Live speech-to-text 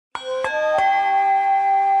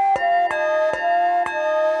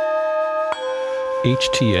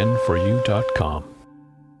HTN4U.com.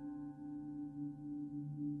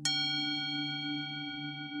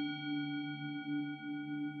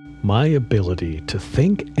 My ability to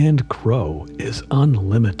think and grow is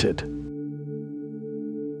unlimited.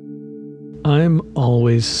 I'm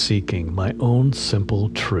always seeking my own simple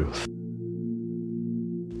truth.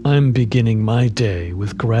 I'm beginning my day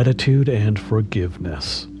with gratitude and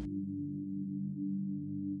forgiveness.